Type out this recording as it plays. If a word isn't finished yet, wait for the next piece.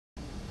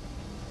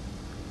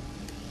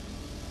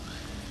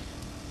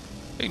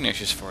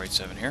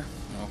Ignatius487 here,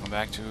 and welcome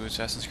back to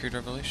Assassin's Creed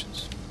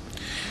Revelations.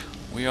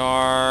 We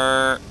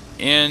are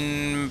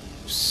in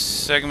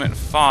segment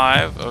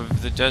 5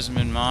 of the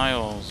Desmond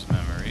Miles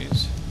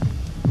memories.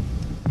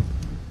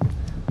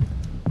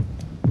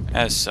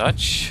 As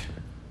such,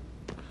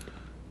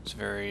 it's a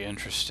very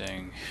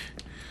interesting,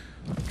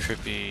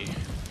 trippy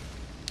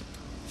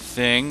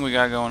thing we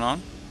got going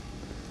on.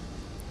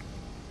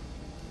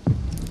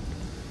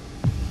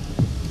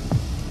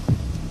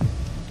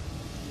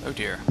 Oh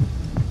dear.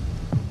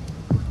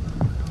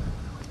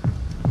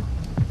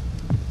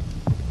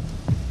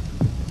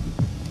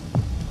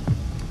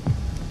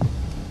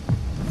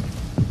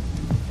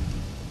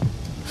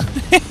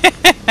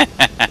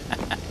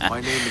 My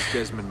name is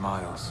Desmond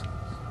Miles,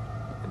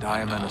 and I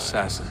am an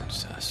assassin.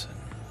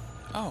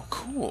 Oh,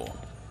 cool.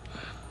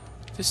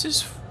 This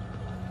is...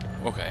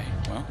 okay,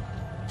 well,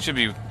 should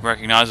be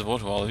recognizable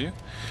to all of you.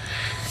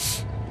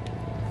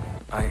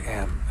 I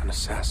am an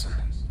assassin.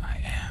 I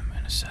am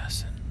an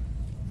assassin.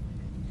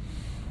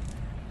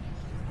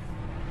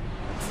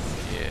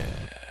 Yeah.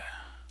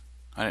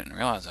 I didn't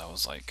realize I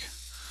was, like,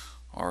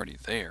 already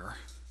there.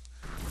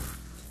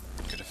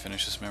 Could have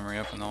finished this memory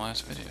up in the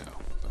last video,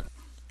 but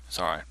it's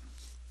alright.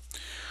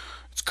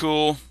 It's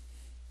cool.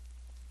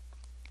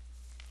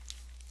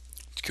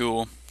 It's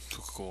cool.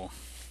 Cool.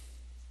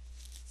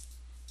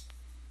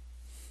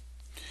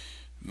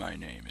 My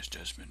name is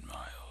Desmond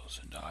Miles,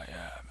 and I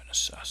am an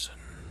assassin.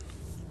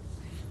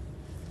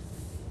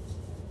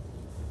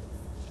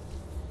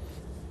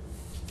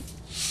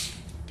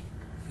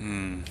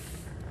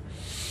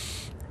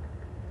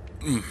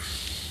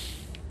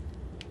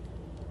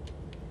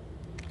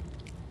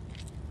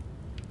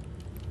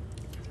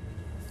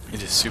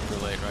 It is super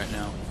late right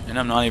now, and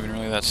I'm not even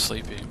really that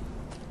sleepy.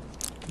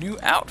 New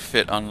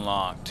outfit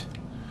unlocked.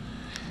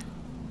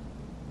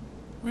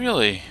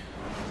 Really?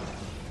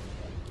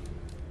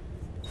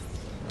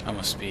 I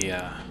must be,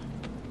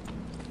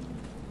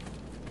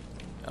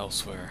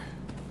 elsewhere.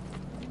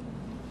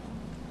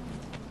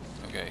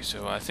 Okay,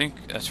 so I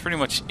think that's pretty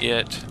much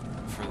it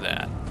for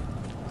that.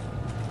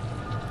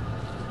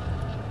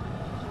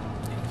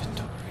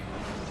 Inventory.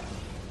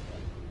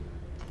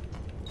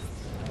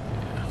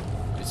 Yeah,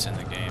 it's in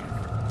the game.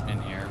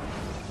 In here.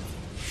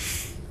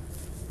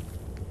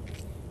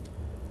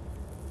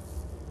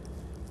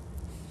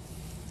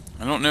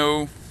 I don't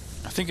know.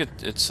 I think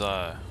it's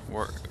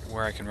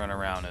where I can run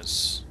around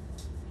as...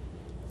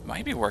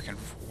 might be where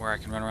I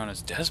can run around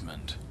as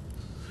Desmond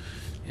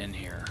in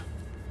here.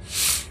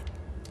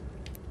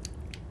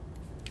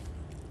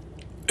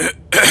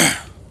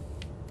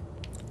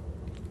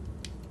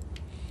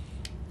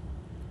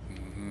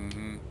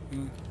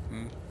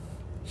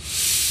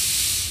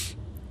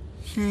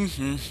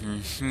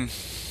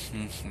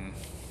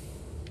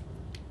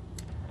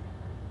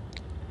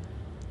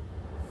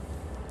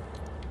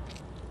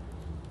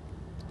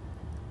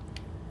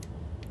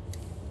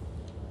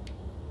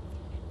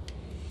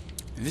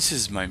 This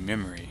is my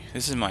memory.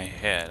 This is my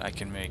head. I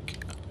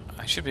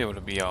should be able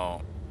to be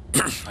all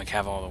like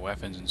have all the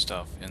weapons and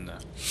stuff in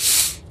the...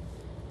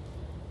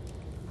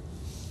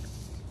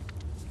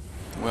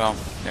 well,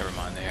 never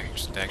mind. They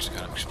actually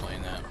kind of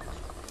explain that.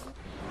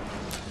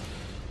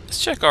 Let's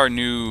check our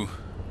new...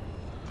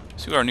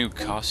 see what our new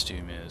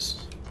costume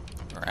is.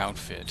 Or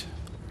outfit.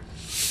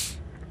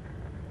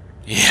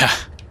 Yeah.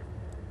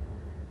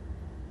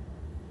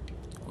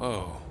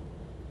 Whoa.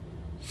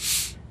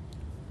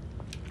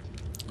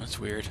 That's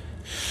weird.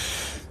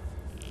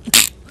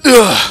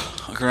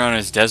 Look around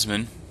as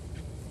Desmond.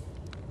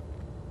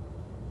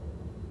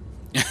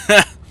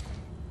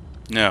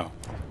 No.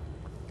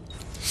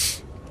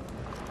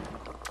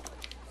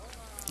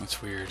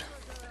 That's weird.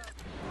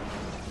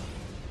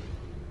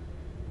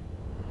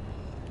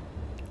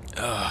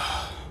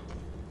 Oh.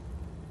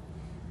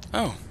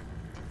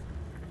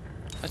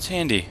 That's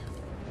handy.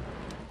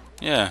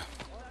 Yeah.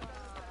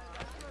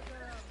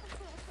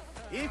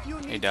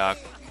 Hey, Doc.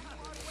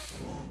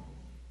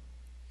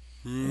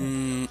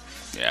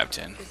 Yeah, I have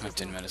 10. I have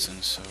 10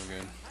 medicines, so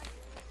good.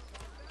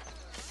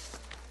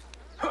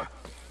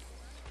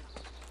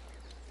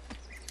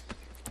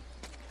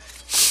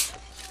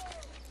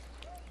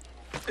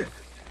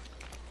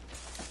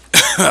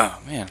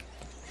 Oh, man.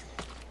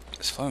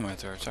 It's fun in my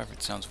throat. Sorry if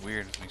it sounds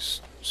weird. It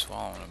makes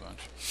swallowing a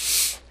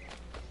bunch.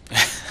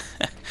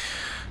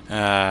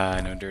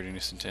 No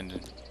dirtiness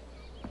intended.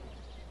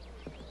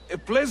 A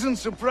pleasant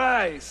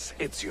surprise,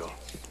 Ezio.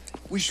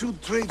 We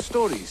should trade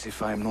stories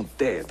if I am not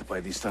dead by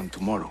this time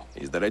tomorrow.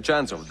 Is there a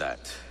chance of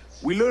that?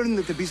 We learn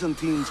that the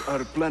Byzantines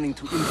are planning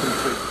to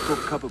infiltrate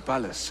Topkapi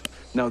Palace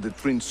now that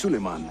Prince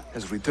Suleiman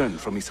has returned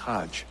from his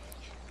Hajj.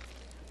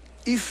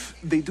 If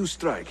they do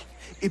strike,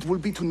 it will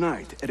be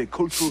tonight at a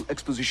cultural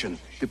exposition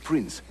the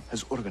prince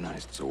has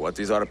organized. So what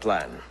is our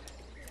plan?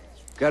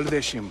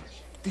 Gardeshim,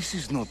 this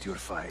is not your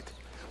fight.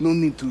 No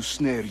need to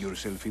snare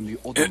yourself in the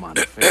Ottoman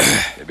affair.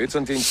 The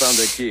Byzantines found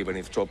a key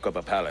beneath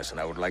Topkapi Palace, and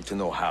I would like to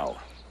know how.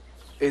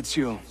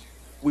 Ezio,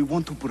 we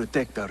want to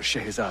protect our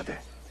Shehzade,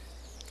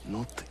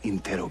 not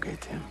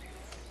interrogate him.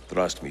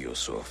 Trust me,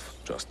 Yusuf.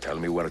 Just tell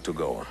me where to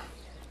go.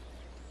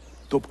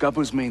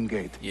 Topkapi's main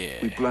gate. Yeah.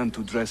 We plan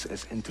to dress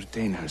as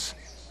entertainers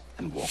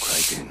and walk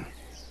right in.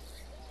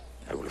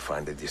 I will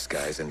find a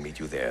disguise and meet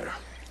you there.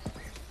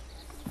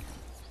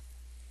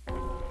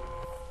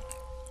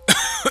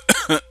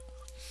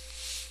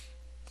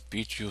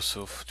 Beat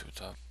yourself to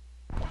top.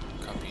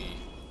 Copy.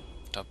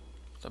 Top.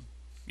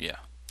 Yeah.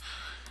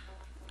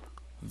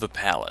 The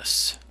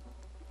palace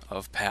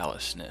of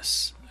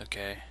palaceness.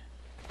 Okay.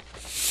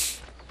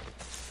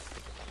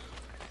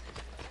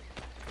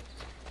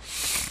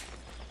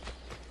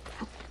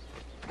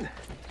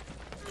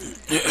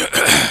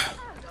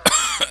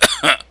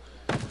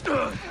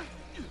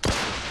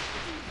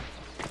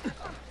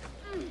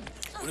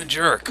 What a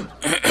jerk.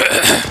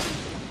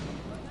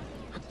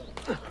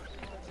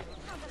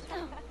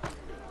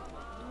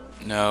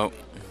 No,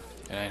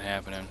 it ain't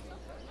happening.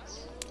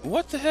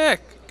 What the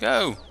heck?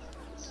 Go.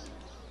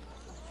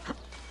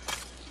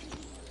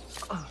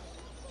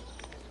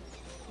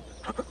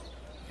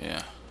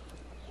 Yeah.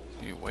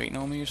 You waiting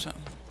on me or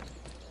something?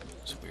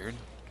 It's weird.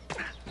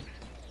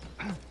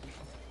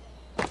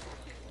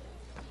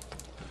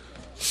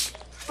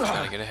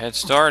 Gotta get a head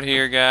start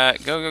here, guy.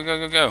 Go, go,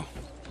 go, go, go.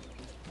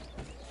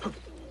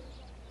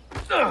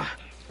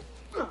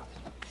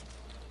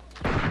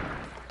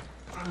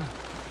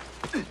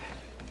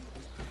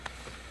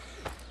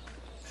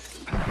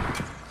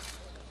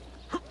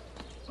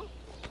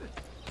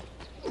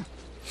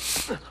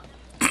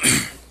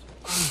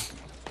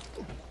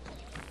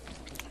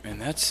 Man,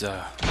 that's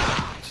a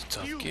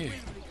tough gig.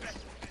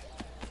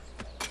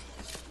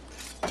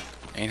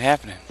 Ain't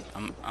happening.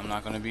 I'm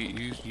not gonna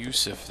beat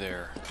Yusuf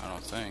there. I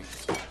don't think.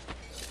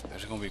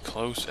 It's gonna be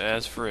close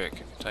as frick. I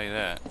can tell you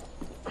that.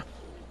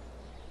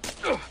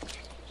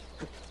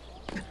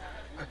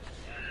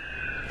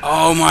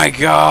 Oh my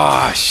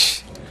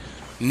gosh!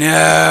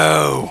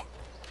 No!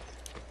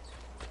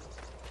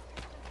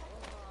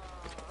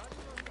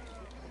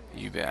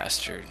 You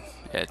bastard,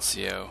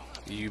 Ezio.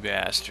 You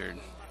bastard.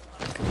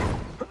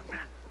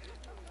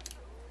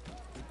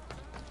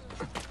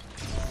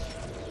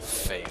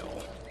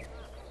 Fail.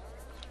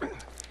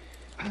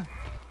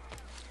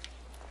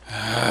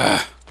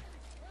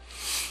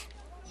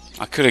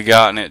 I could have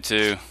gotten it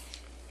too.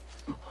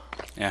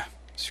 Yeah,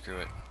 screw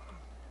it.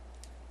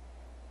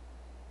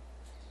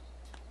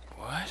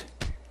 What?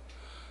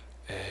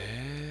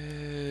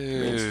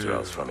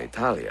 Minstrels from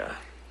Italia.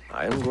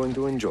 I am going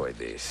to enjoy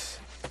this.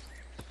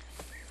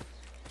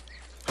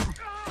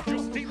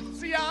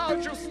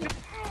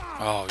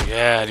 Oh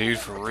yeah, dude,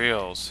 for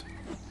reals.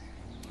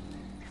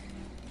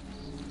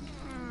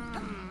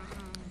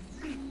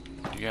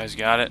 You guys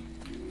got it?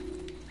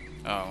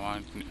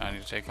 Oh, I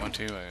need to take one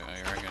too,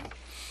 I reckon.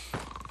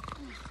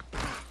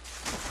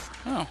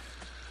 Oh.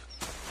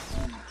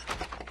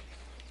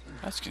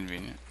 That's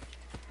convenient.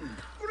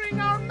 Bring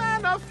our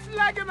man a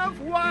flagon of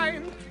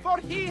wine, for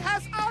he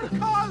has our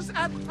cause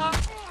at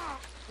heart.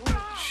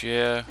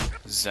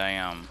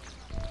 Shazam.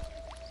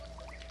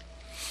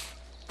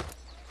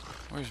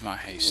 Where's my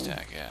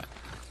haystack at?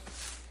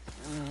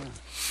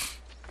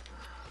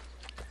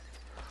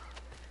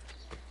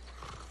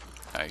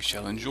 I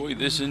shall enjoy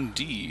this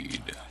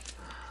indeed.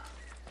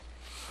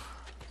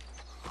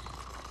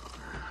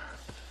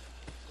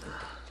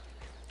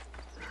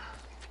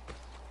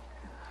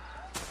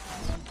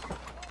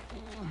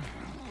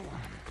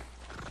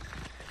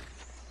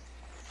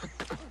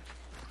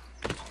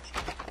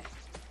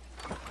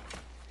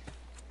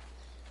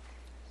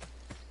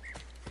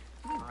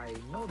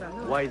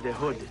 Why the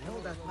hood?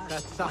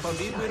 That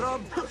Safavid we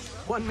robbed?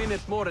 1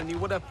 minute more and you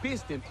would have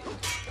pissed him.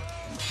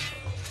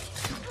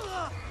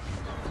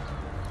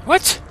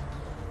 What?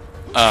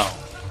 Oh.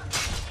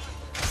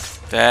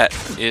 That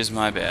is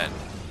my bad.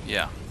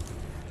 Yeah.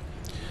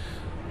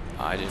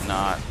 I did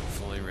not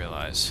fully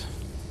realize.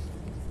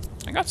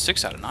 I got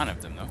 6 out of 9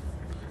 of them, though.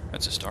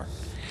 That's a start.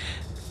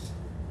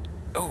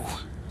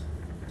 Oh.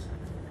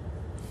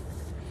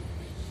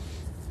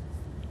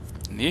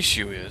 And the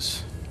issue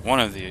is, one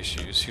of the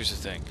issues, here's the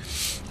thing.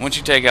 Once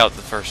you take out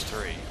the first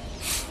 3,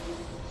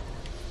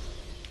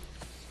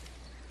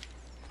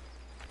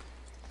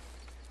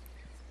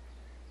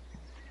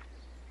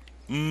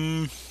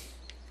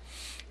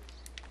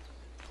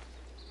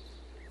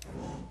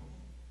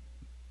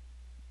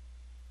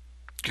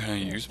 can I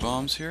use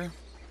bombs here?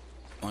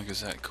 Like, is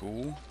that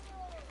cool?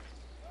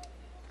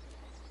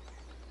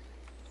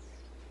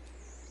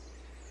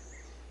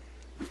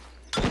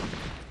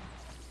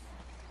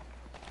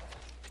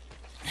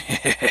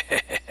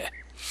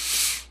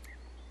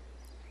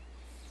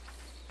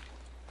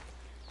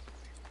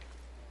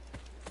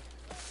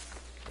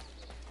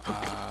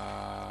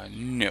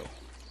 No.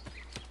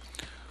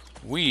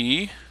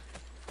 I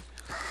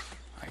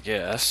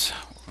guess,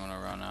 we're gonna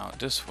run out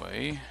this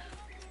way.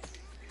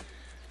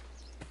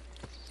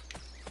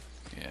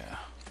 Yeah.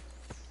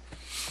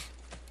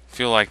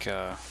 Feel like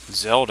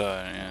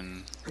Zelda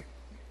in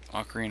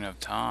Ocarina of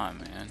Time,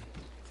 man.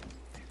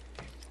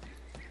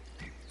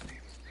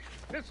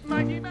 This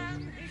mighty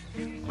man,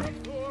 he keeps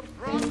the poor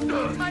from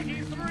the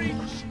mighty's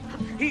reach.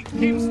 He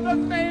keeps the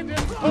maiden.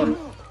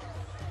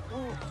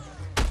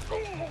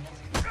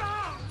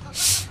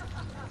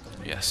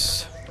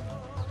 Yes.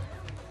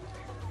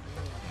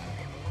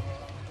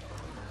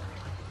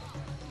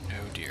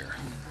 Oh dear.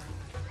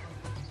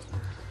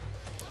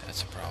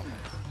 That's a problem.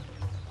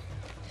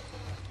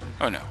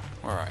 Oh no,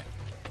 we're alright.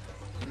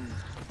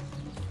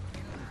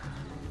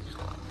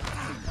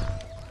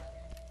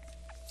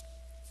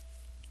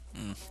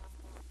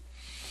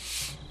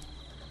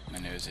 My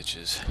nose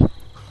itches.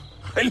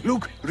 I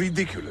look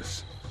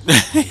ridiculous.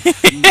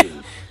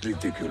 Feel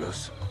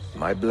ridiculous.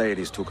 My blade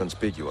is too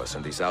conspicuous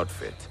in this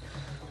outfit.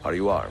 Are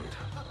you armed?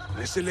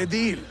 C'est le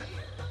deal.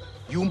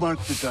 You mark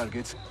the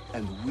targets,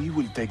 and we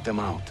will take them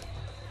out.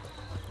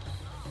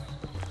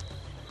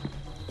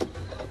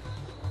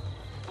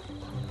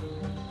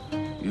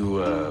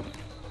 You,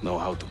 know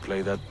how to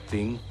play that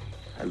thing?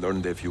 I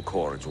learned a few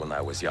chords when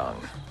I was young.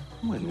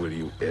 When were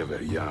you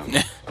ever young?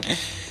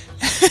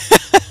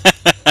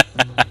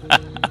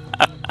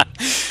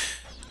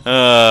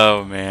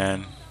 Oh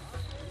man.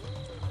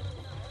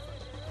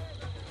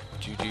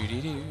 Do do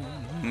do do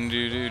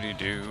do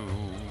do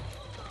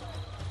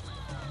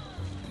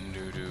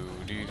do do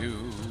do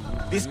do.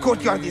 This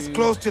courtyard is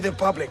closed to the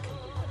public.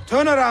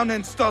 Turn around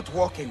and start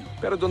walking.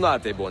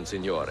 Perdonate, buon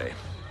signore.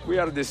 We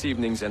are this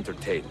evening's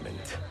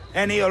entertainment.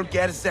 Any old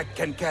Gerzek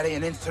can carry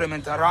an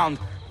instrument around.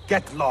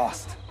 Get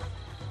lost.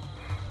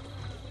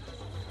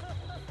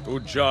 To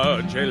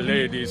judge a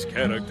lady's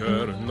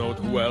character,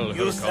 note well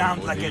her You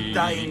sound like a company.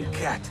 dying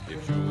cat.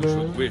 If you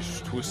should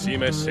wish to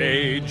seem a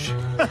sage,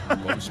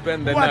 come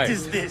spend the What night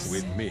is this?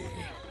 with me.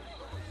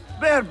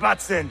 Bear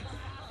Batson.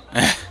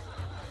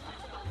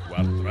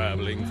 While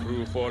traveling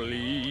through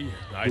Forli,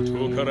 I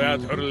took her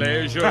at her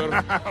leisure.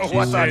 She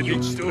What are said you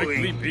it's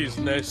strictly doing?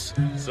 business.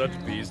 Such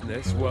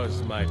business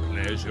was my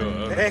pleasure.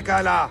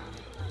 Ekala.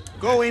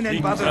 Go in and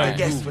Things bother I the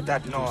guests do with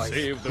that to noise.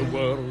 save the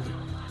world.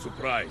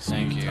 Surprise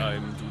Thank me you.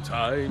 time to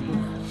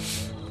time.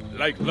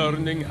 Like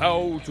learning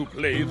how to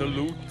play the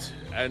lute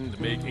and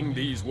making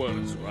these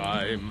words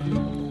rhyme.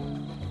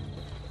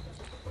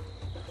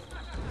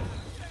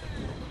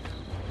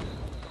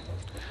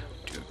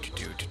 Do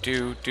do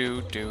do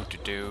do do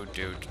do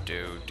do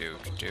do do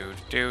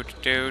do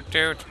do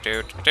do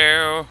do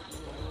do.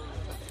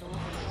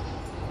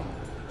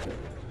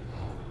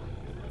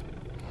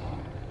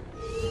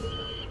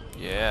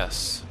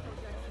 Yes.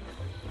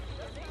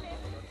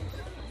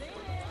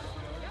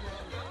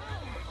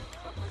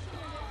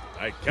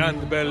 I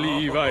can't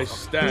believe I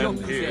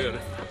stand here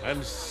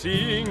and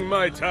seeing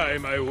my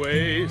time I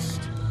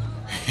waste.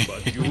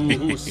 But you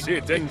who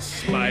sit and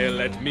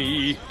smile at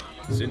me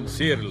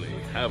sincerely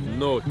have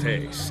no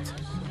taste.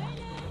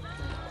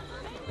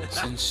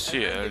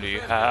 Sincerely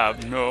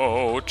have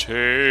no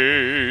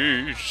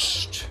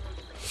taste.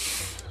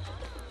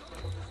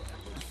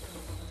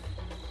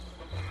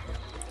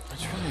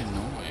 That's really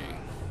annoying.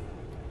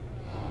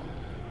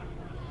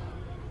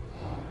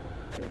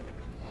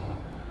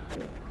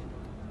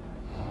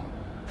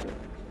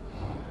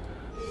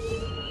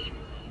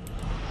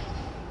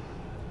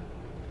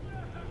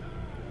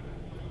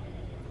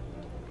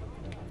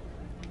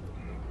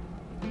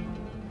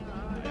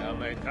 I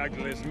am a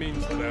tagless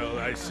minstrel,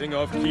 I sing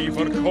off key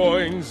for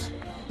coins.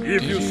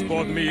 If you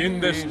spot me in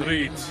the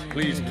street,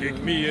 please kick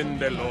me in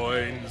the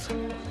loins.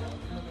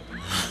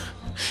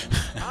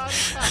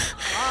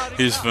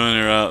 He's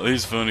funny, right?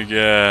 He's funny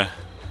guy.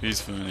 He's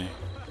funny.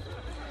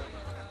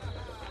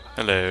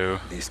 Hello.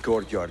 This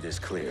courtyard is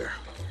clear.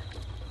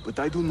 But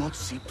I do not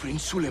see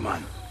Prince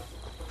Suleiman.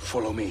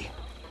 Follow me.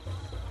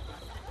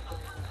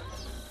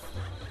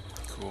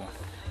 Cool.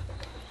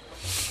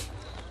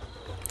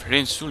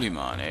 Prince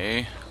Suleiman,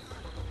 eh?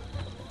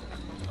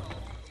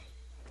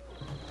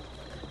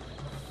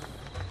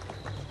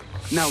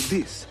 Now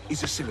this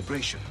is a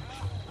celebration.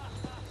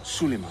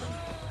 Suleiman,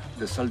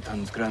 the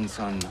Sultan's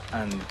grandson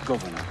and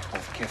governor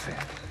of Kefe.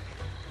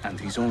 And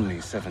he's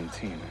only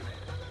 17.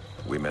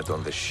 We met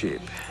on the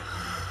ship.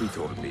 He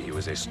told me he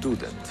was a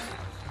student.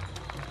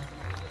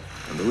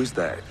 And who is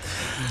that?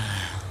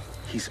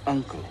 His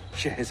uncle,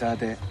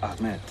 Shehzade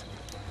Ahmed,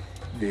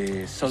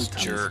 the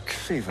Sultan's jerk.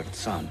 favored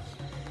son.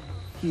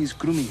 He is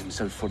grooming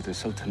himself for the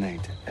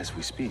Sultanate as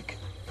we speak.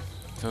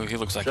 So he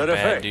looks like a Sheriff,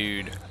 bad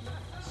hey. dude.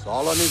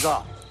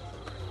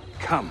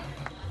 Come,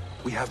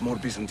 we have more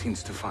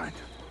Byzantines to find.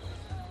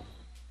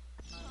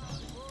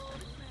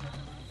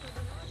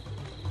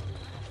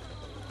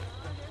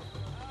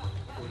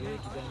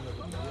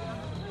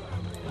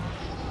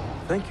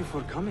 Thank you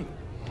for coming.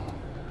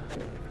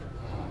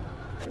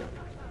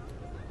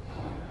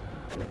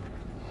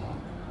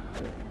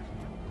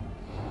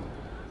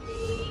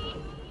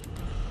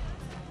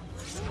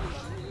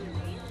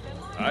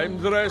 I'm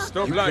dressed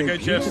up You like play a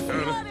jester.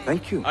 beautifully.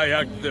 Thank you. I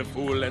act the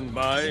fool and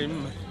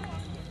mime.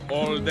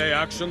 All the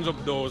actions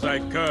of those I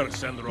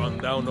curse and run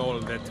down all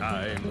the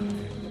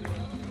time.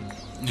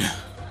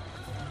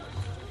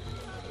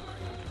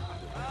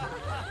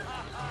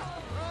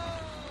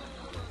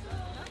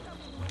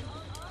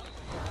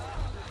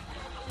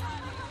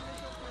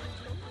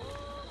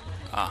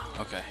 Ah,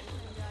 okay.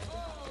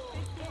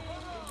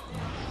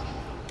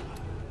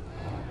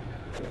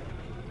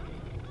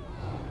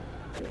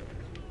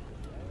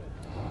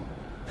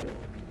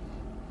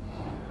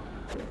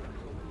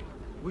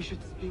 We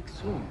should speak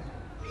soon.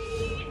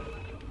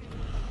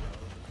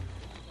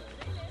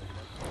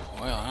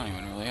 Well, I don't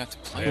even really have to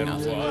play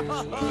nothing.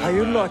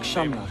 Hayırlı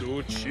akşamlar.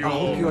 I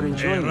hope you are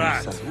enjoying a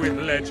rat yourself. with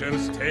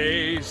ledger's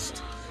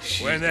taste.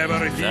 Jeez,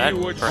 Whenever he that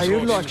would person show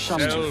Hayırlı was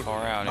akşamlar. too himself,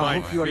 far out I my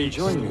hope you are beast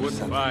enjoying would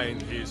yourself.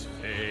 find his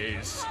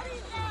face.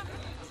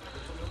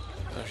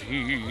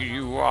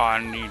 He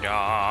wanna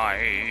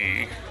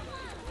die.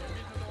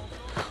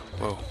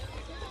 Whoa.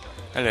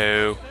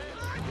 Hello.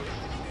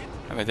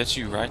 I mean, that's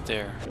you right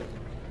there.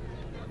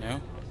 No?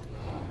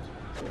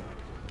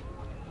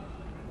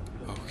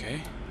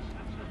 Okay.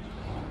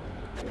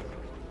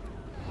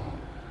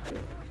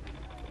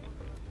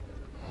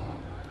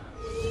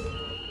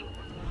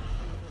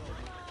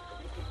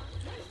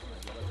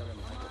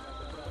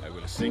 I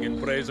will sing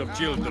in praise of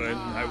children,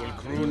 I will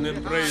croon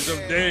in praise of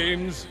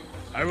dames,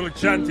 I will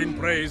chant in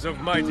praise of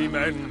mighty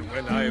men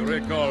when I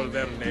recall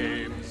their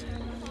names.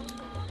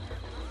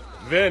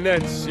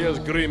 Venezia's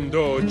grim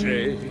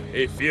Doge,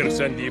 a fierce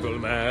and evil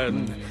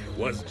man,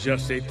 was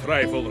just a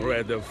trifle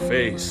red of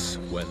face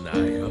when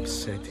I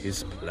upset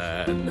his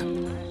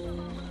plan.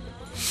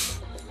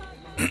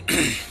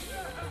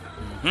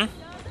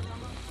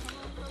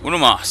 Uno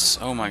mas.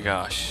 Oh my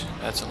gosh.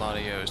 That's a lot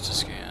of Yo's to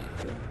scan.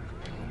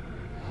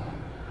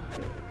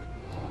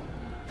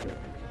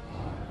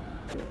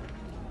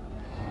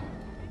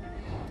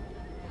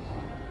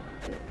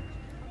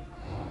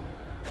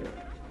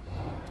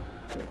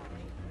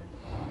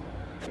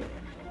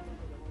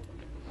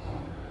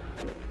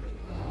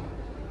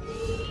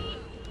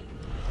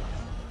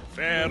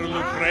 Fair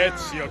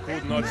Lucrezia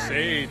could not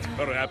sate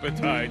her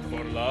appetite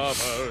for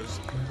lovers,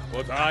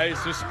 but I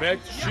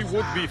suspect she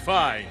would be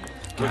fine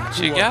with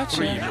She two or got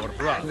three ya. more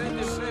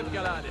brothers. Such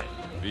an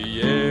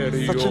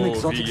Vierio,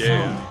 exotic Vier.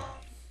 sound.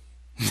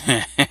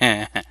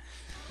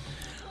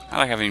 I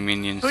like having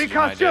minions. to do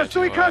my Suikatya! dirty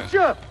work.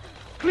 Suikatya!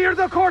 Clear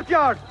the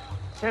courtyard!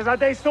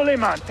 Shehzadeh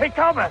Suleiman, take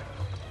cover!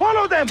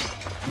 Follow them!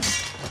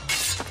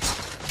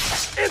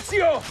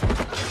 Ezio!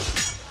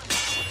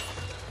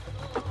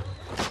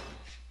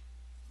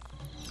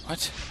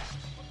 What?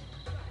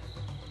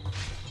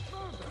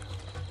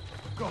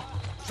 Go,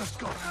 just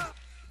go.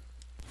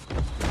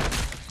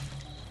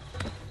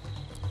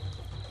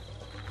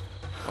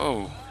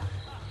 Whoa.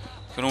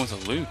 What's going on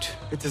with the loot?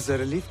 It is a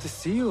relief to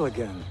see you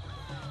again,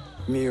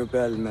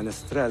 Mirabel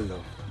Menestrello.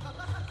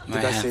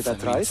 Did I say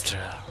that right?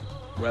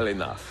 Well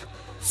enough.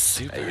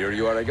 Super. I hear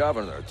you are a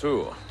governor,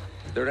 too.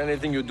 Is there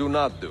anything you do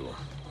not do?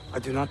 I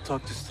do not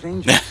talk to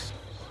strangers.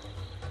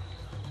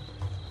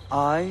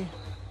 I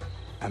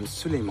am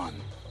Suleiman.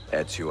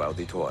 Ezio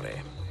Auditore.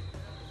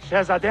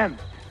 Shehzadeh,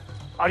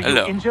 are you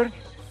Hello. injured?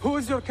 Who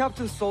is your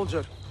captain,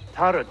 soldier?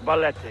 Tarek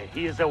Balete,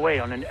 he is away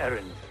on an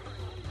errand.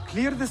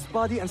 Clear this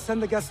body and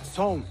send the guests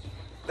home.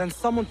 Then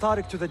summon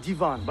Tariq to the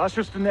divan.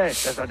 Bashustane,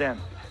 Shehzadeh.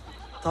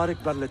 Tariq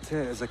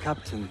Barlete is a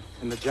captain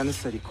in the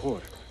Janissary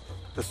Corps,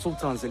 the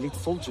Sultan's elite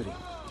soldiery.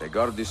 They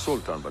guard the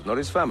Sultan, but not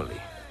his family.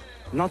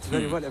 Not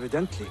very well,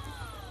 evidently.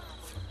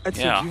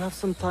 Ezio, Yeah. do you have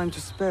some time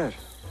to spare?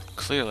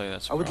 Clearly,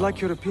 that's. a I would like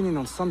problem. your opinion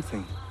on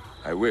something.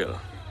 I will,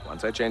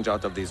 once I change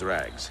out of these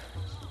rags.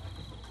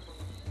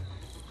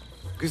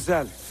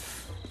 Güzel.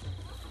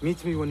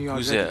 Meet me when you are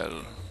ready.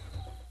 Guzel.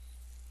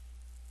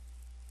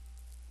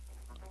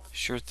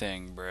 Sure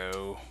thing,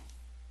 bro.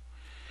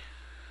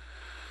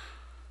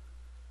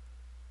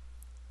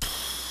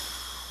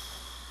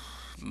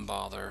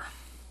 Bother.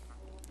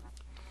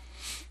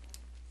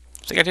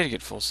 I think I did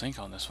get full sync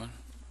on this one.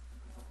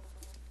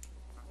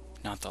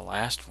 Not the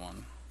last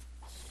one.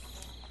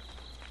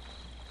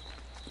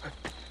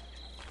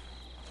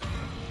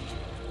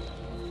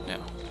 No.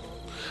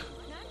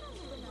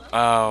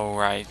 Oh,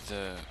 right,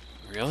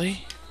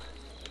 really?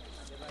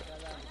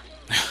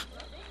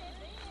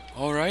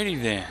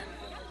 Alrighty then.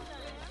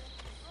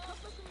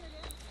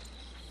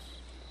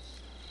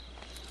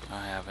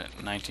 I have it,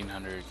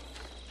 1900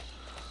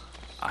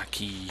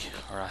 Aki,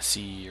 or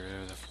Asi, or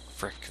whatever the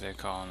frick they're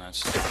calling that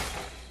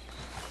stuff.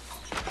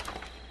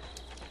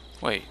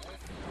 Wait,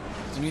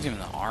 did you meet him in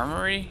the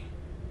armory?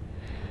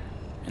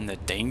 In the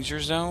danger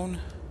zone?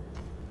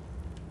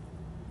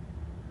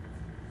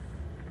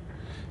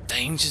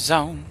 Danger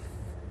zone.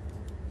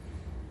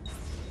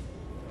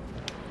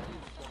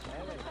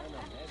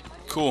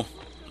 Cool.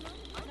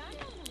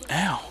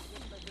 Ow.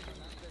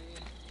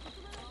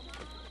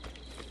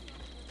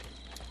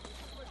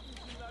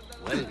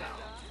 Well now,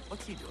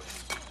 what's he doing?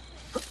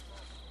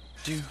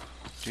 Do,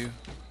 do,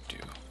 do.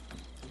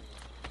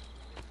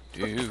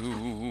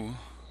 Do.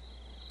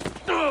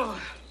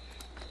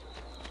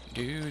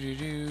 Do, do,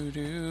 do,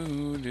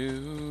 do,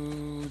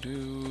 do,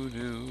 do,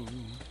 do.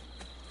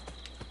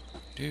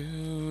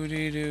 Do,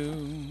 do, do.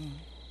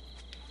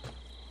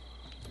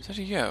 Is that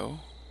a yo?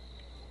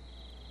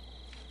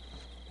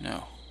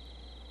 No.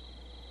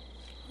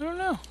 I don't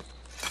know.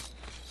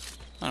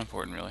 Not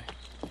important, really.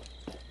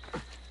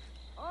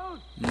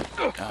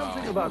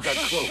 Something about that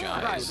cloak.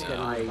 Scheiße.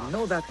 I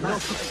know that man.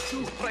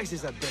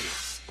 Prices are better.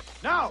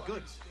 Now!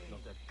 Good.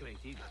 Not that great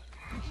either.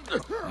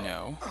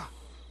 No.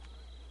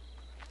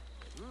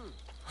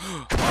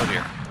 Oh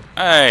dear.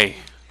 Hey!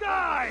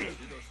 Die!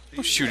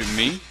 Don't shoot at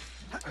me.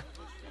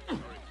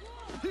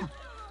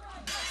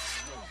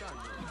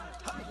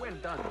 Well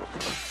done.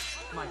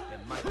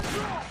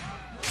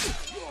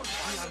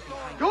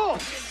 Go!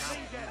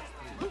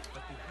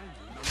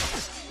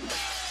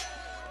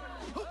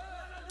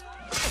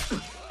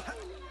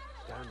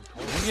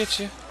 I'll get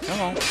you.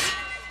 Come on.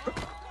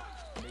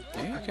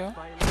 There you go.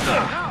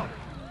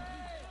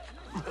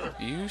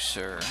 You,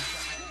 sir.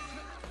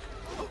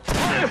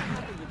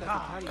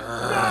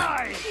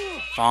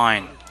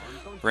 Fine.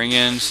 Bring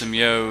in some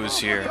yos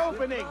here.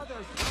 Opening.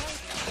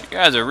 You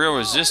guys are real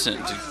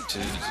resistant to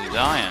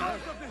dying.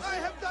 I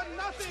have done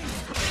nothing.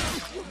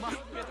 You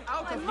must get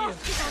out of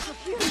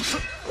here.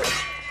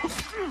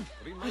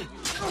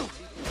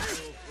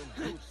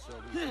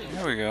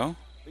 There we go.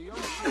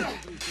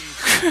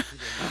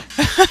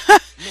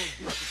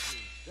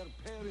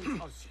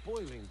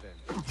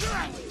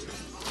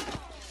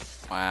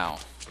 Wow.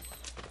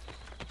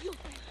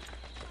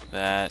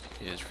 That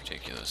is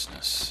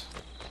ridiculousness.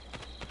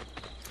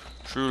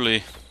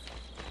 Truly.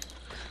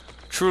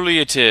 Truly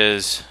it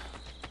is.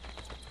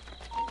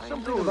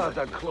 Something about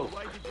that cloak.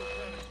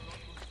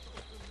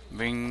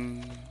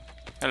 Bing.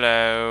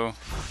 Hello.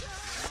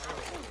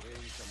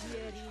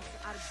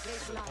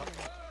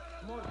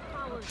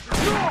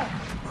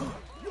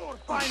 Your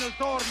final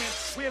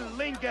torment will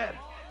linger.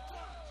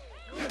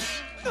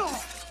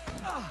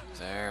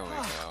 There we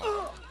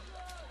go.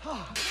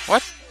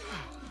 What?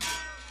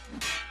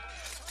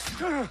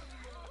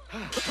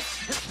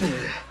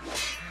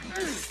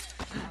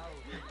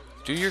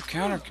 Do your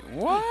counter.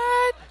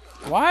 What?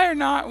 Why are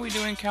not we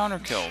doing counter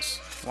kills?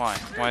 Why?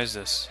 Why is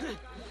this?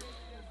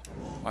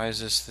 Why is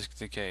this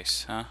the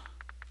case, huh?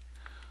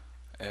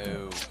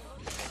 Oh.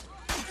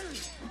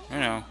 You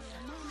know.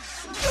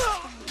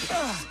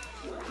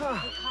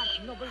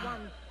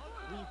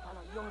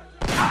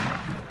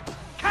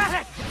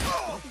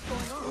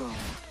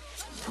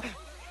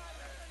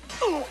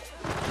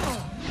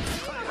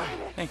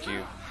 Thank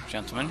you,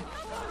 gentlemen.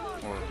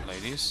 Or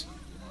ladies.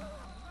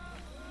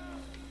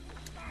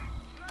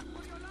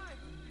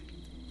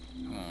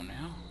 Come on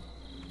now.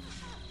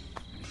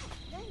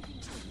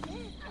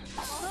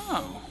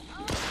 Oh.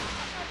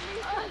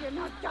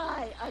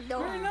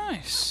 Very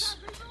nice.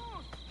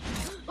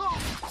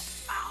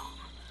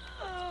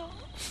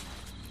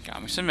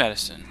 Got me some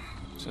medicine.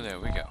 So there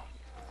we go.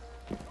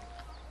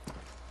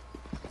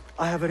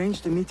 I have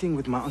arranged a meeting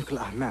with my uncle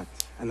Ahmed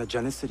and the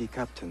Janissary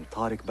captain,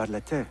 Tariq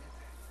Barlate.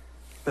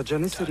 The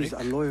Janissaries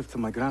are loyal to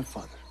my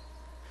grandfather,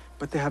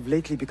 but they have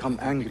lately become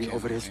angry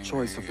over his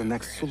choice of the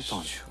next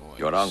sultan.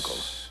 Your uncle.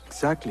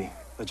 Exactly.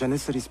 The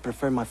Janissaries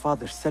prefer my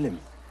father, Selim.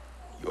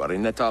 You are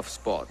in a tough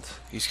spot.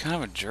 He's kind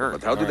of a jerk.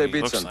 But how do the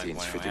He looks Byzantines like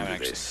one. fit I haven't into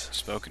actually this?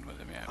 spoken with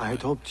him yet. I had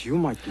but hoped you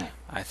might know.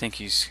 I think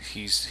he's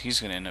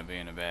gonna end up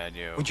being a bad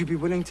yo. Would you be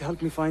willing to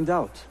help me find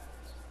out?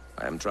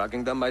 I am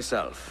tracking them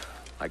myself.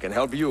 I can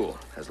help you,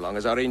 as long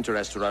as our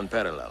interests run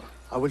parallel.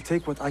 I will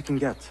take what I can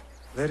get.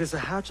 There is a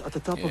hatch at the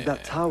top of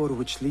that tower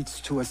which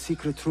leads to a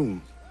secret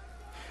room.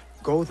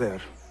 Go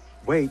there,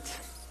 wait,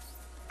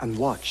 and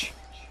watch.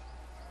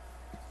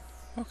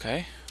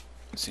 Okay,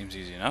 seems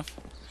easy enough.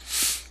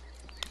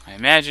 I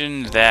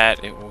imagine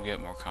that it will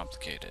get more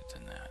complicated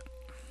than that.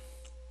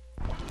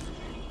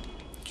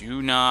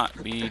 Do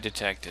not be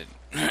detected.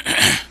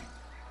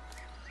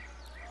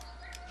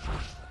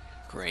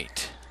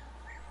 Great.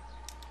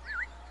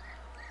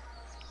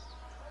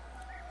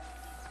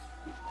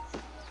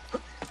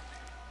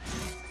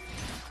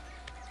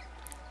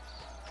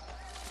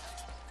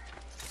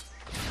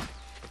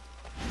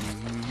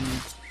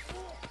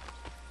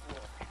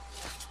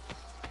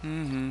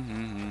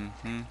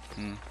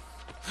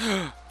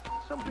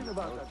 Something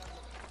about that.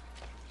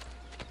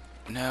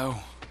 No.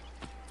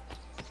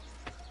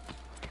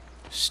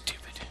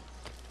 Stupid.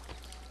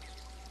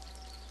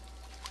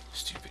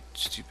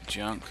 Stupid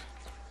junk.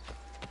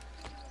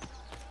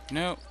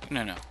 No.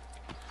 You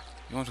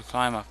want to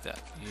climb up that.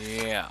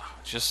 Yeah,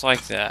 just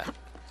like that.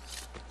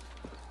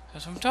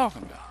 That's what I'm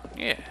talking about.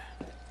 Yeah.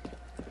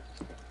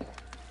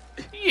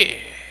 Yeah.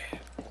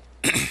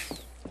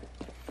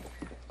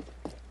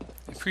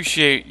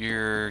 Appreciate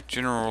your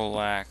general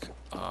lack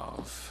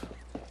of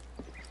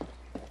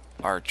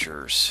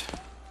archers.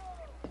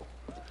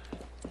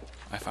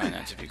 I find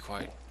that to be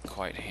quite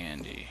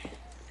handy.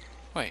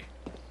 Wait,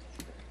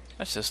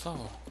 that's this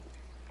level.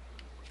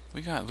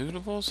 We got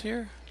lootables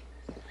here?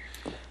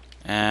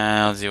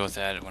 I'll deal with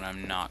that when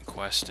I'm not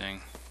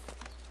questing.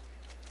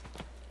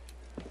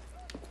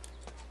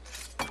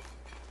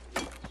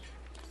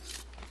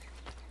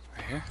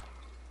 Right here?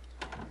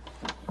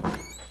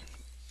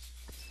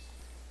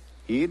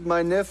 Heed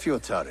my nephew,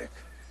 Tariq.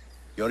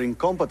 Your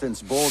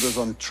incompetence borders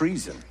on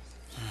treason.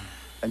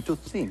 And to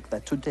think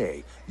that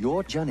today,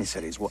 your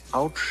Janissaries were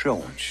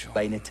outshone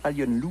by an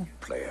Italian lute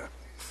player.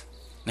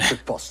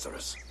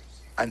 Preposterous.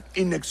 An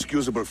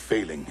inexcusable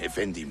failing,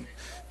 Effendim.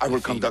 I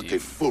will conduct a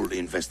full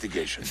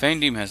investigation.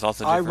 Effendim has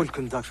lots of I different will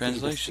conduct the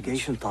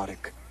investigation,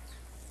 Tariq.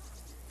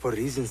 For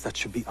reasons that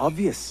should be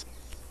obvious.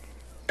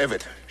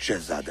 Evet,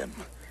 Shehzadem.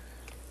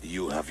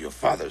 You have your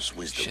father's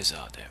wisdom.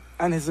 Shehzadeh.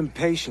 And his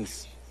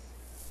impatience.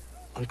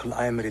 Uncle,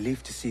 I am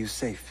relieved to see you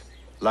safe.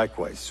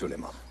 Likewise,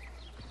 Suleiman.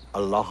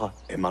 Allah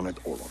emanat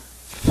olun.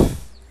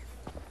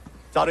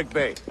 Tariq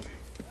Bey,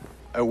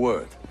 a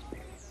word.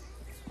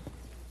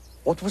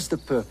 What was the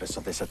purpose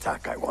of this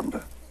attack, I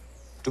wonder?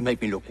 To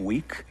make me look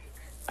weak?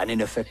 An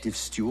ineffective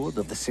steward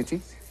of the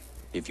city?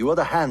 If you are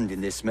the hand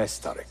in this mess,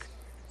 Tariq,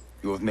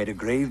 you have made a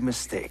grave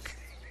mistake.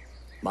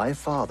 My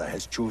father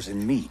has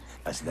chosen me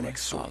as the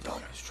next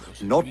sultan,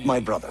 not my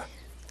brother.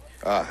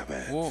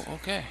 Ahmed, Whoa,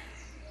 okay.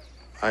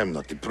 I am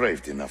not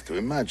depraved enough to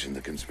imagine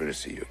the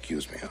conspiracy you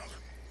accuse me of.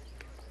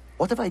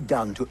 What have I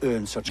done to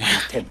earn such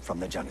contempt from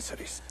the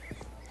Janissaries?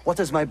 What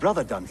has my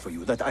brother done for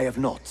you that I have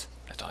not?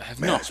 That I have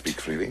May I not. speak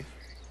freely?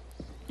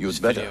 You'd This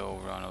better. video will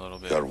run a little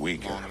bit You're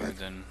weak, longer Ahmed.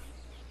 than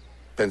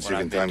Pensive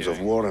I've in been times of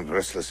doing. war and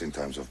restless in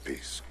times of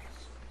peace.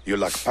 You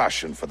lack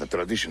passion for the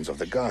traditions of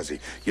the Ghazi,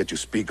 yet you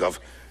speak of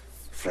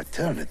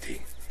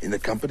fraternity in the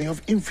company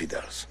of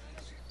infidels.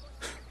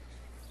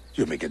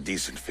 You make a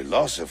decent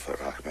philosopher,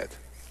 Ahmed,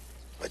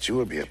 but you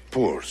will be a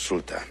poor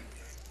sultan.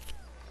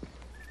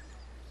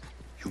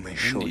 You may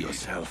show Indeed.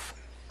 yourself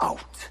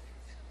out.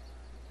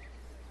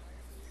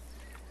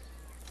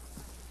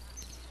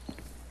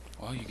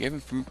 Well, you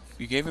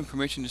gave him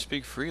permission to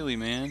speak freely,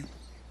 man.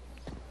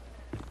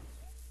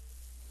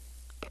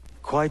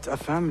 Quite a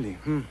family,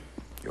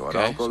 Your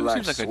Okay, uncle so it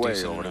lacks seems like a sway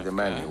decent over the enough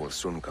men guy. he will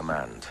soon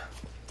command.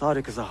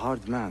 Tariq is a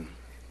hard man.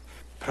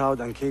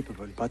 Proud and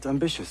capable, but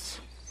ambitious.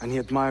 And he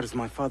admires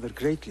my father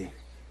greatly.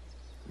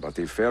 But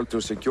he failed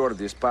to secure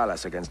this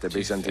palace against the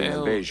Byzantine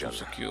Failed to invasion.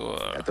 secure.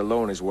 That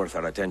alone is worth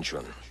our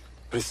attention.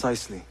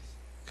 Precisely.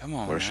 Come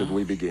on, Where now. should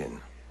we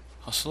begin?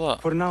 Hustle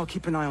up. For now,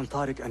 keep an eye on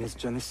Tariq and his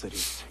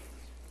Janissaries.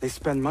 They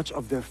spend much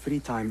of their free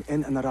time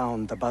in and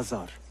around the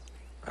bazaar.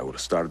 I will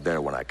start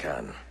there when I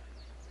can.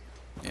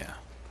 Yeah.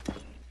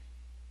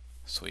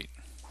 Sweet.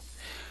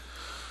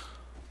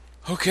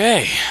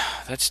 Okay,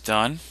 that's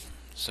done.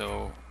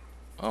 So,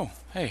 oh,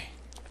 hey.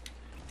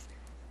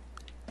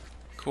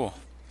 Cool.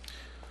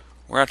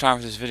 We're out of time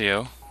for this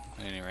video,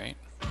 at any rate.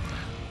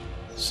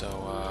 So,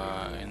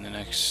 in the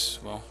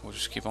next, well, we'll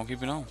just keep on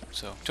keeping on.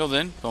 So, till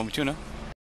then, Bomi Tuna.